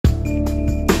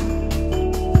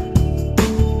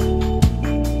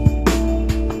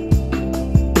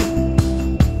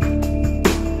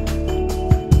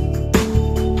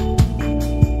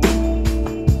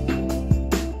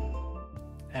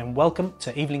welcome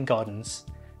to Evelyn Gardens,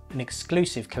 an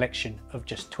exclusive collection of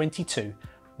just 22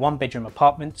 one-bedroom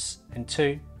apartments and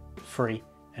 2, 3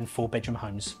 and 4-bedroom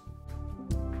homes.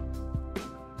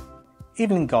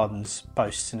 Evelyn Gardens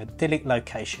boasts an idyllic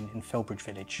location in Felbridge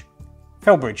village.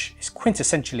 Felbridge is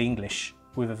quintessentially English,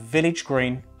 with a village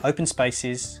green, open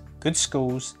spaces, good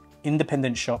schools,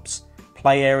 independent shops,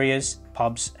 play areas,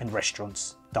 pubs and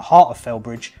restaurants. The heart of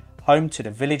Felbridge, home to the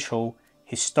village hall,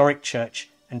 historic church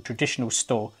and traditional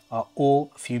store, are all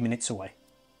a few minutes away.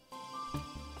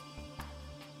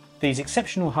 These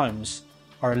exceptional homes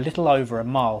are a little over a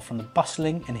mile from the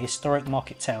bustling and historic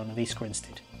market town of East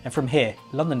Grinstead, and from here,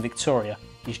 London Victoria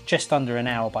is just under an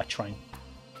hour by train.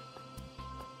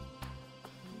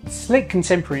 Sleek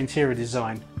contemporary interior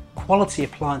design, quality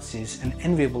appliances and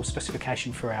enviable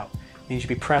specification throughout means you'll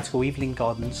be proud to call Evelyn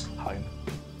Gardens home.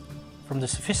 From the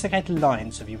sophisticated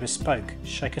lines of your bespoke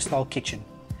shaker style kitchen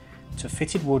to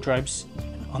fitted wardrobes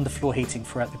and underfloor heating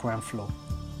throughout the ground floor,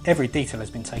 every detail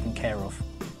has been taken care of.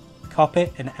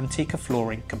 Carpet and Antica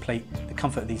flooring complete the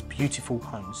comfort of these beautiful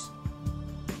homes.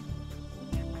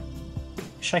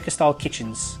 Shaker style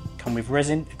kitchens come with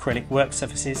resin acrylic work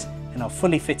surfaces and are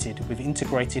fully fitted with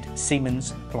integrated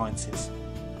Siemens appliances.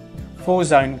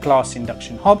 4-zone glass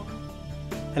induction hob,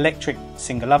 electric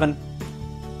single oven,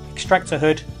 extractor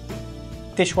hood,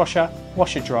 dishwasher,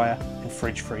 washer dryer and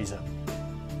fridge freezer.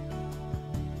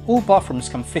 All bathrooms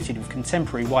come fitted with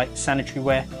contemporary white sanitary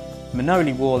ware,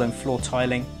 Manoli wall and floor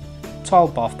tiling,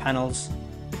 tiled bath panels,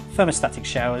 thermostatic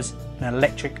showers and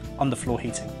electric underfloor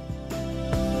heating.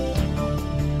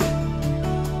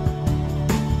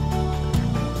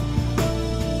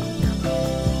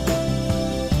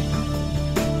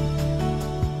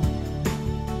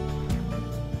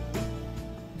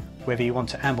 Whether you want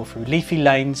to amble through leafy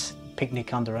lanes,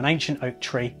 picnic under an ancient oak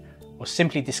tree, or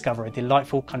simply discover a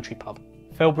delightful country pub,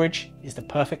 Felbridge is the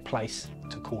perfect place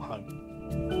to call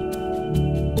home.